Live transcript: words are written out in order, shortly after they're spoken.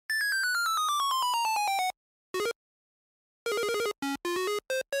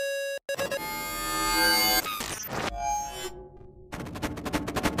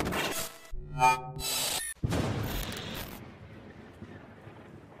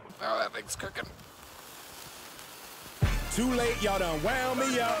Oh, that thing's cooking. Too late, y'all done wound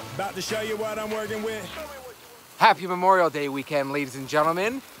me up. About to show you what I'm working with. Happy Memorial Day weekend, ladies and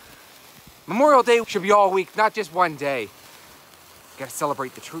gentlemen. Memorial Day should be all week, not just one day. Gotta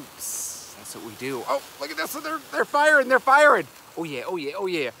celebrate the troops. That's what we do. Oh, look at this, they're firing. Oh yeah, oh yeah, oh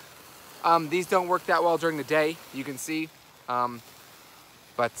yeah. These don't work that well during the day, you can see. But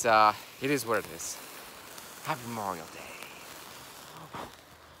it is what it is. Happy Memorial Day.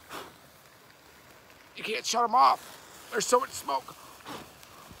 You can't shut them off. There's so much smoke.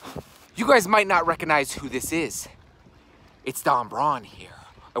 You guys might not recognize who this is. It's Don Braun here.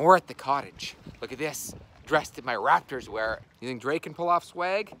 And we're at the cottage. Look at this. Dressed in my Raptors wear. You think Drake can pull off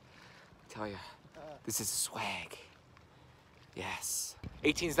swag? I tell you, this is swag. Yes.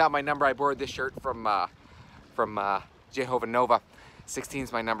 18's not my number. I borrowed this shirt from Jehovah Nova.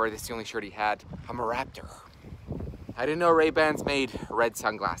 16's my number. This is the only shirt he had. I'm a Raptor. I didn't know Ray-Bans made red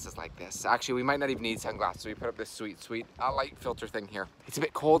sunglasses like this. Actually, we might not even need sunglasses. We put up this sweet light filter thing here. It's a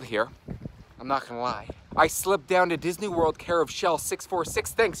bit cold here. I'm not gonna lie. I slipped down to Disney World care of Shell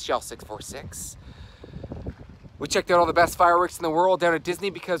 646. Thanks, Shell 646. We checked out all the best fireworks in the world down at Disney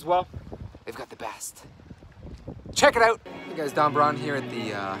because, well, they've got the best. Check it out. Hey guys, Don Braun here at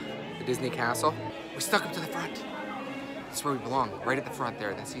the Disney Castle. We stuck up to the front. That's where we belong, right at the front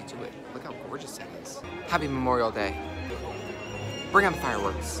there. That's how you do it. Look how gorgeous it is. Happy Memorial Day. Bring on the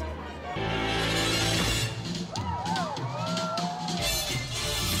fireworks.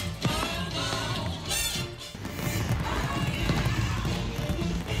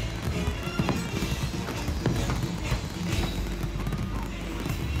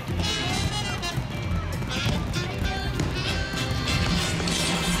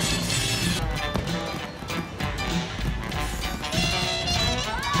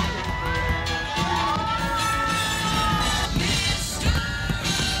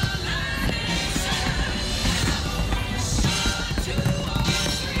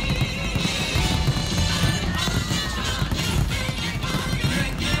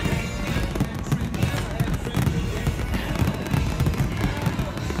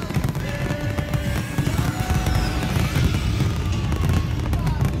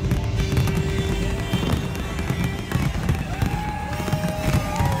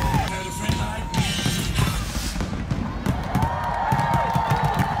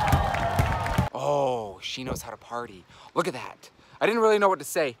 She knows how to party. Look at that. I didn't really know what to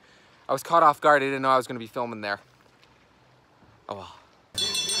say. I was caught off guard. I didn't know I was going to be filming there. Oh well.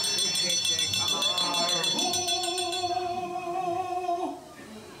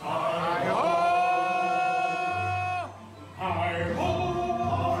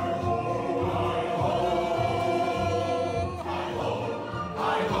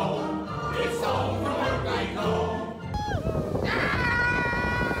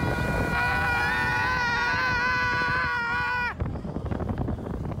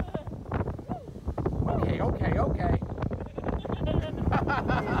 Okay.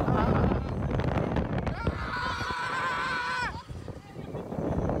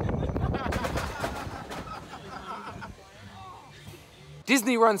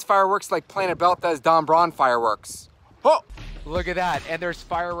 Disney runs fireworks like Planet Belt does Don Braun fireworks. Oh! Look at that, and there's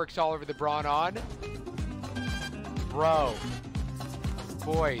fireworks all over the Braun On. Bro.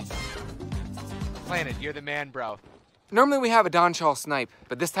 Boys. Planet, you're the man, bro. Normally we have a Don Shal snipe,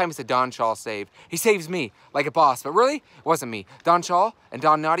 but this time it's a Don Shal save. He saves me, like a boss, but really, it wasn't me. Don Shal and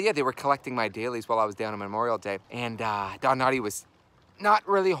Don Nadia, they were collecting my dailies while I was down on Memorial Day, and Don Nadia was not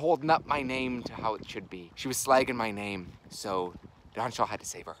really holding up my name to how it should be. She was slagging my name, so Don Shal had to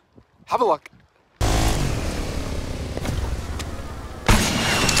save her. Have a look.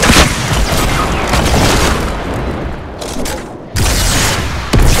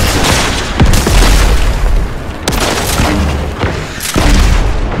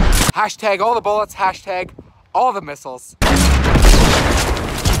 Hashtag all the bullets, hashtag all the missiles.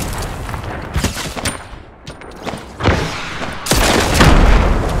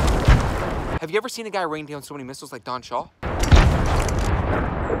 Have you ever seen a guy rain down so many missiles like Don Shal?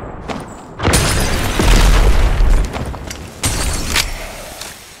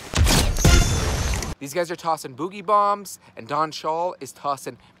 These guys are tossing boogie bombs, and Don Shal is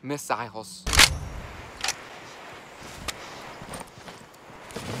tossing missiles.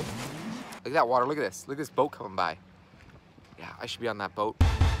 Look at that water, look at this. Look at this boat coming by. Yeah, I should be on that boat.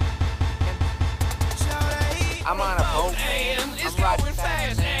 I'm on a boat, man. I'm riding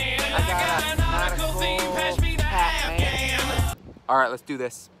fast, man. I got a cool hat, man. All right, let's do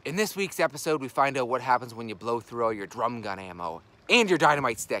this. In this week's episode, we find out what happens when you blow through all your drum gun ammo and your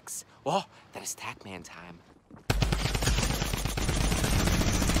dynamite sticks. Well, that is Tac Man time.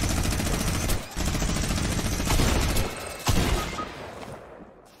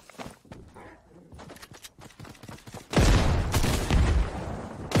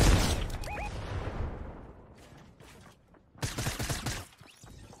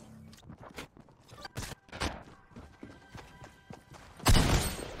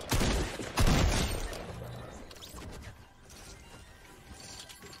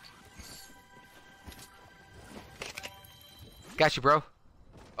 Got you, bro.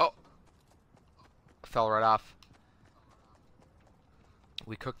 Oh. Fell right off.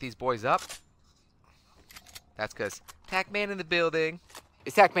 We cook these boys up. That's because Tac-Man in the building.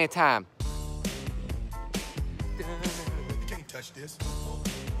 It's Tac-Man time. You can't touch this.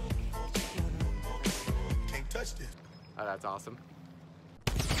 Can't touch this. Oh, that's awesome.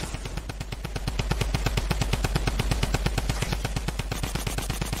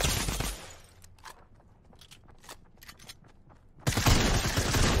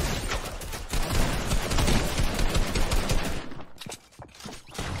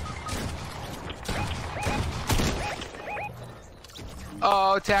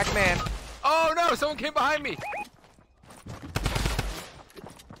 Oh, Tac-Man. Oh no, someone came behind me.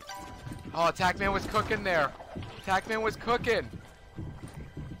 Oh, Tac-Man was cooking there. Tac-Man was cooking.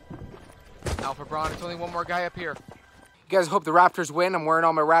 Alpha Braun, there's only one more guy up here. You guys hope the Raptors win. I'm wearing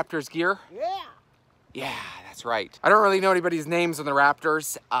all my Raptors gear. Yeah. Yeah, that's right. I don't really know anybody's names on the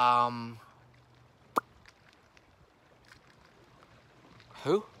Raptors.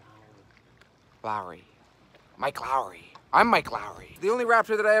 Who? Lowry. Mike Lowry. I'm Mike Lowry. The only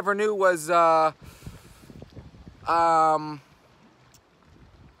Raptor that I ever knew was, I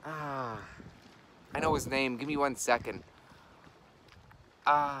know his name. Give me 1 second.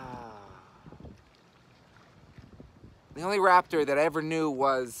 The only Raptor that I ever knew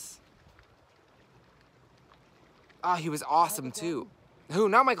was, he was awesome too. Who?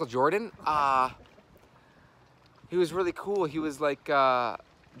 Not Michael Jordan. He was really cool. He was like,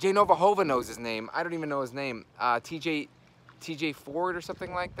 Jay Novahova knows his name. I don't even know his name. TJ Ford or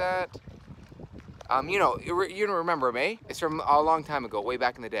something like that. You know, you don't remember him, eh? It's from a long time ago, way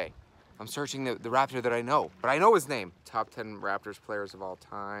back in the day. I'm searching the Raptor that I know, but I know his name. Top 10 Raptors players of all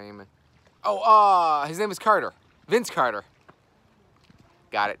time. Oh, his name is Carter. Vince Carter.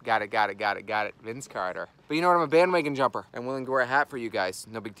 Got it. Vince Carter. But you know what? I'm a bandwagon jumper. I'm willing to wear a hat for you guys.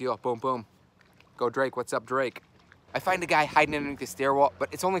 No big deal. Boom, boom. Go Drake. What's up, Drake? I find a guy hiding underneath the stairwell, but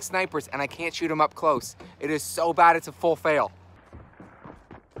it's only snipers and I can't shoot him up close. It is so bad, it's a full fail.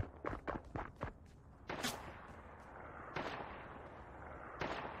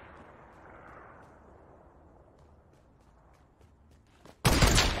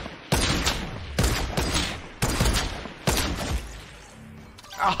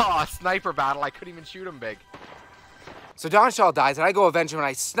 Oh, sniper battle. I couldn't even shoot him big. So Don Shal dies and I go avenge him and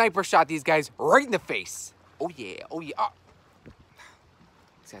I sniper shot these guys right in the face. Oh yeah, oh yeah. Oh.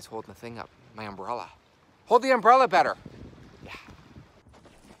 This guy's holding the thing up, my umbrella. Hold the umbrella better. Yeah.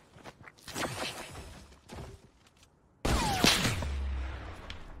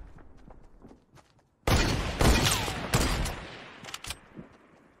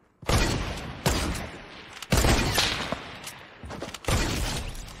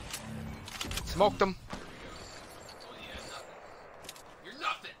 Smoked them. You're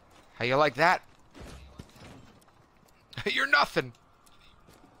nothing. How you like that? You're nothing.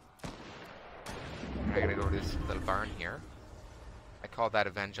 I gotta go to this little barn here. I call that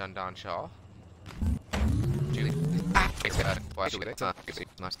Avenge on Don Shal. Julie. Ah!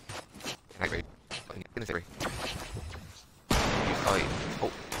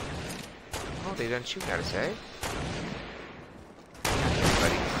 Oh, they didn't shoot at us, eh?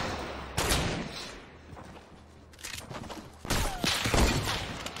 Buddy.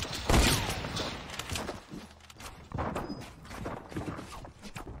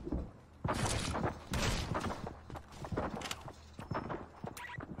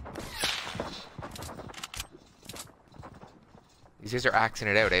 These guys are axing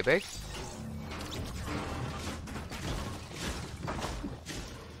it out, eh, Big?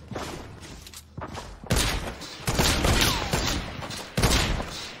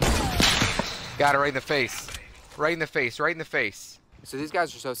 Got it right in the face. Right in the face, right in the face. So these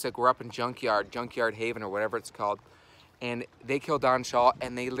guys are so sick. We're up in Junkyard Haven or whatever it's called. And they kill Don Shal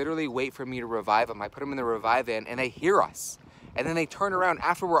and they literally wait for me to revive them. I put them in the revive van and they hear us. And then they turn around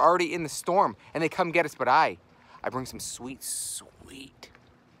after we're already in the storm and they come get us, but I bring some sweet, sweet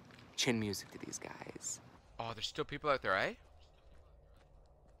chin music to these guys. Oh, there's still people out there, eh?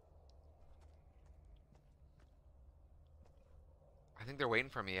 I think they're waiting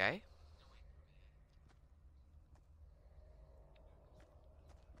for me, eh?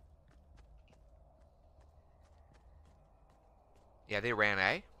 Yeah, they ran,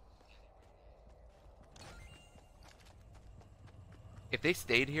 eh? If they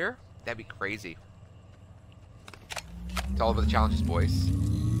stayed here, that'd be crazy. It's all over the challenges, boys.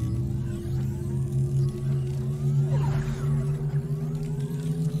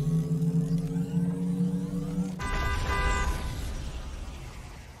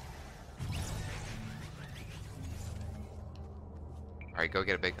 Big. Go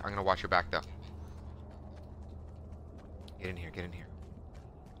get it, Big. I'm gonna watch your back, though. Get in here. Get in here.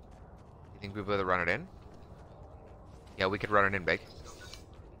 You think we'll be able to run it in? Yeah, we could run it in, Big.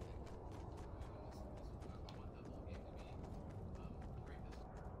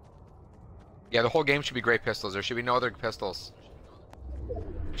 Yeah, the whole game should be great pistols. There should be no other pistols.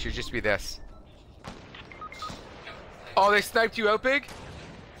 It should just be this. Oh, they sniped you out, Big?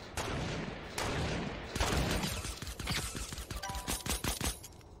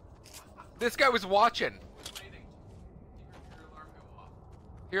 This guy was watching.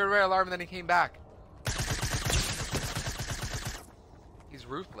 He heard a red alarm and then he came back. He's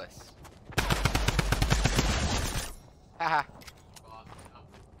ruthless. Haha.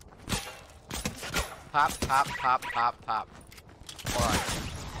 Pop, pop, pop, pop, pop. Alright.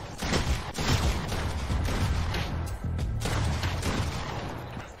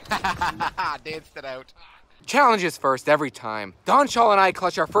 Danced it out. Challenges first every time. Don Shal and I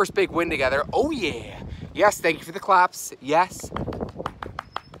clutch our first big win together. Oh yeah. Yes, thank you for the claps. Yes.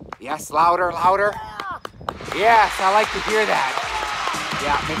 Yes, louder, louder. Yes, I like to hear that.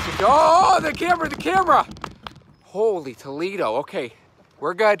 Yeah, makes you. Oh, the camera, the camera. Holy Toledo. Okay,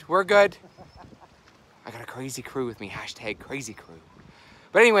 we're good, we're good. I got a crazy crew with me. Hashtag crazy crew.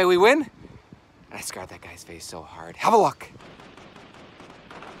 But anyway, we win. And I scarred that guy's face so hard. Have a look.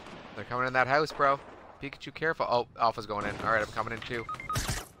 They're coming in that house, bro. Pikachu, careful. Oh, Alpha's going in. All right, I'm coming in too.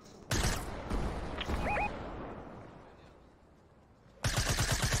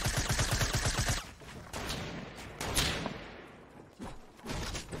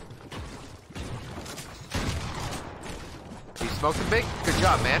 You smoked him, Big? Good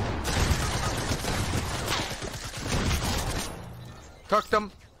job, man. Cooked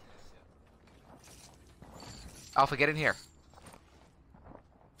him. Alpha, get in here.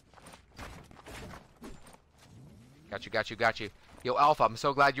 Got you, got you, got you. Yo, Alpha, I'm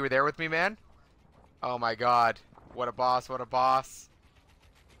so glad you were there with me, man. Oh my god. What a boss, what a boss.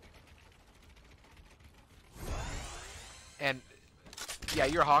 And, yeah,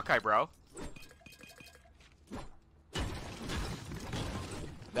 you're Hawkeye, bro.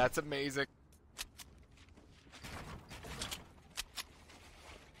 That's amazing.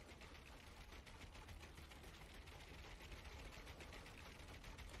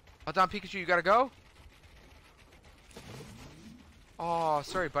 Oh, Don Pikachu, you gotta go? Oh,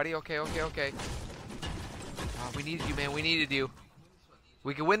 sorry, buddy. Okay, okay, okay. Oh, we needed you, man. We needed you.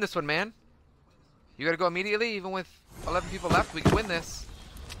 We can win this one, man. You gotta go immediately, even with 11 people left. We can win this.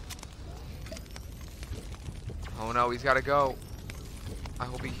 Oh, no, he's gotta go. I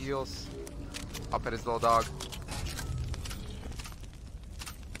hope he heals. I'll pet his little dog.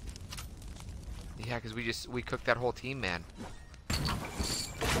 Yeah, because we cooked that whole team, man.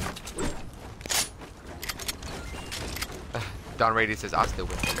 Don Radius says, I still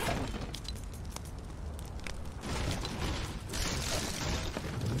win.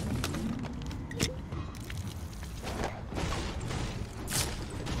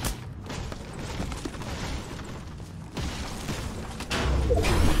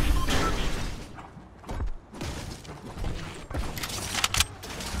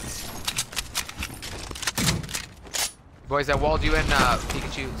 Boys, I walled you in,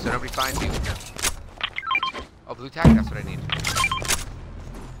 Pikachu, so nobody finds you. Oh, blue tack, that's what I need.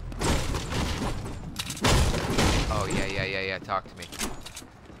 Oh, yeah, talk to me.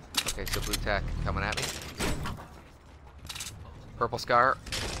 Okay, so blue tack coming at me. Purple scar.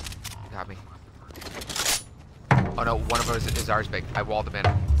 Got me. Oh no, one of them is ours, Big. I walled him in.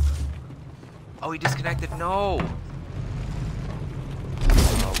 Oh, he disconnected, no!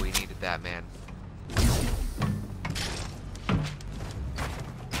 Oh, we needed that, man.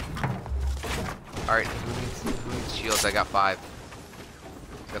 Alright, who needs shields? I got 5.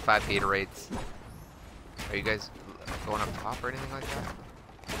 I got 5 Gatorades. Are you guys going up top or anything like that?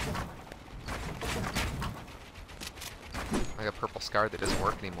 I got purple scar that doesn't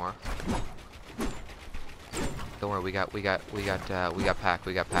work anymore. Don't worry, we got pack. We got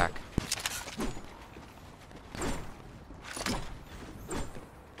pack.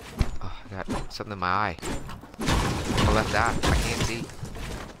 Oh, I got something in my eye. I left that. I can't see.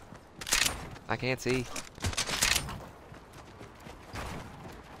 I can't see.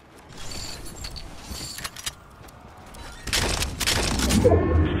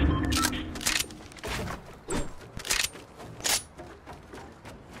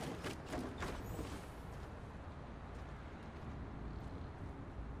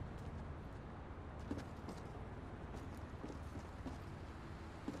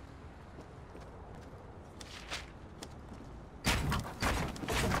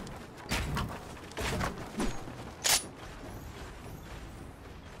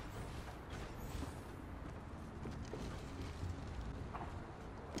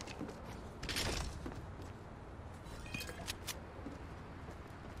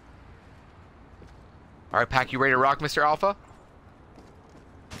 All right, Pack, you ready to rock, Mr. Alpha?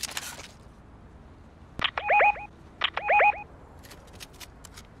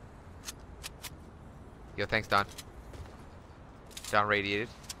 Yo, thanks, Don. Don radiated.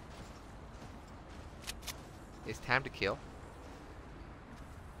 It's time to kill.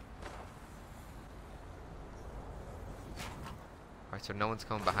 Alright, so no one's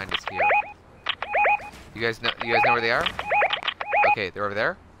coming behind us here. You guys know where they are? Okay, they're over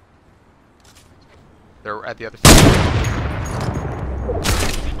there. They're at the other side.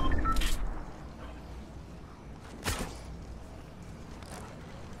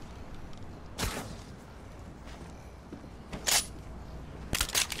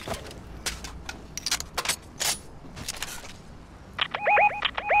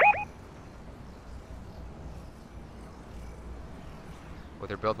 Well,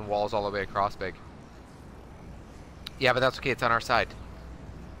 they're building walls all the way across, big. Yeah, but that's okay. It's on our side.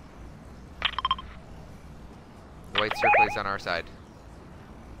 The white circle is on our side.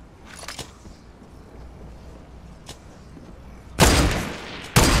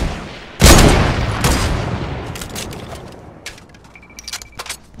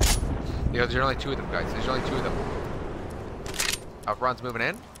 Yeah, there's only 2 of them, guys. There's only 2 of them. Alpharon's moving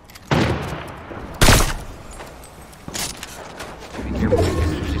in. Be careful.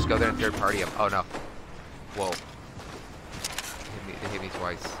 Just go there and third party him. Oh no. Whoa. They hit me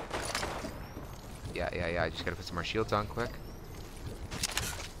twice. Yeah. I just gotta put some more shields on quick.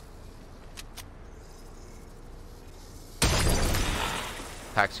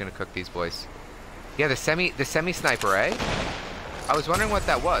 Pack's gonna cook these boys. Yeah, the semi sniper, eh? I was wondering what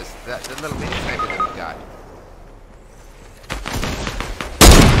that was. The little mini sniper that we got.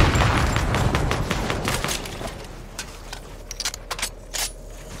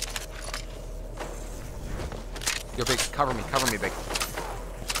 Yo, big, cover me, big.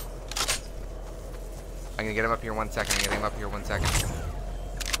 I'm gonna get him up here 1 second.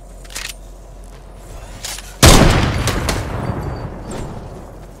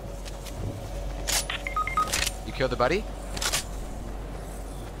 You killed the buddy?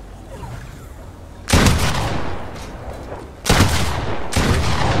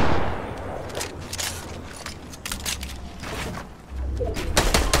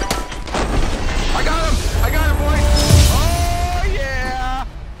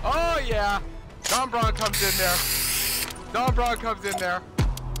 Don Braun comes in there.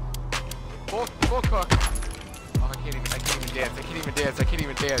 Full cook. Oh, I can't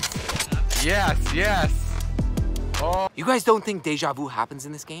even dance. Yes. Oh. You guys don't think deja vu happens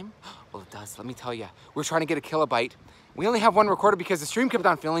in this game? Well, it does. Let me tell you. We're trying to get a kilobyte. We only have 1 recorded because the stream kept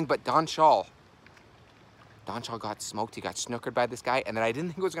on filling, but Don Shal got smoked. He got snookered by this guy, and then I didn't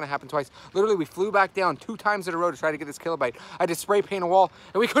think it was going to happen twice. Literally, we flew back down 2 times in a row to try to get this kilobyte. I had to spray paint a wall,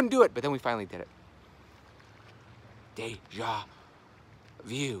 and we couldn't do it, but then we finally did it. Deja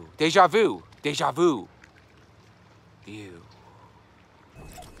vu. View.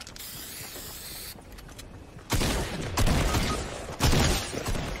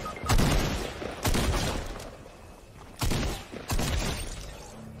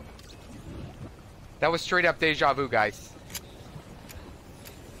 That was straight up deja vu, guys.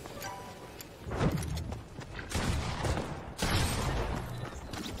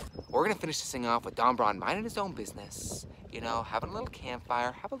 We're gonna finish this thing off with Don Braun minding his own business. You know, having a little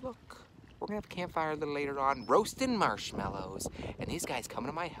campfire, have a look. We're gonna have a campfire a little later on, roasting marshmallows. And these guys come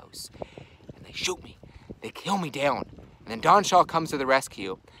to my house, and they shoot me. They kill me down. And then Don Shal comes to the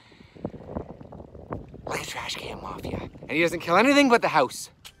rescue. Like a trash can mafia. And he doesn't kill anything but the house.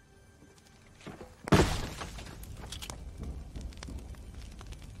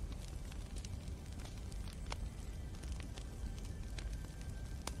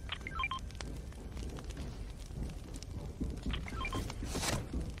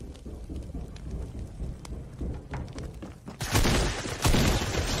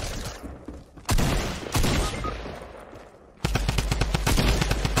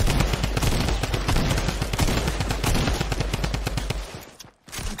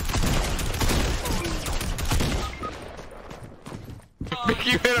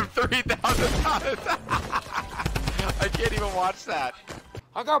 You hit him 3,000 times. I can't even watch that.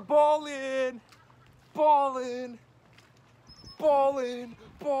 I got ballin'.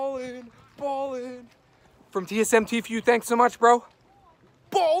 From TSMT for you, thanks so much, bro.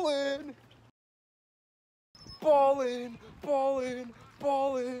 Ballin'.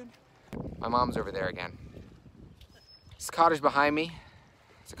 My mom's over there again. This cottage behind me.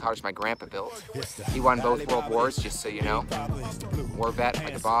 It's a cottage my grandpa built. He won both world wars, just so you know. War vet,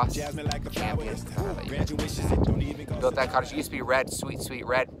 like a boss, champion. Built that cottage. It used to be red, sweet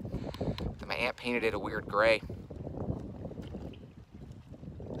red. My aunt painted it a weird gray.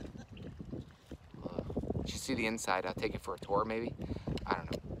 You should see the inside. I'll take it for a tour, maybe. I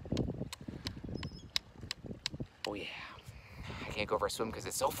don't know. Oh yeah. I can't go for a swim because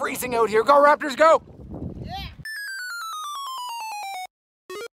it's so freezing out here. Go Raptors, go!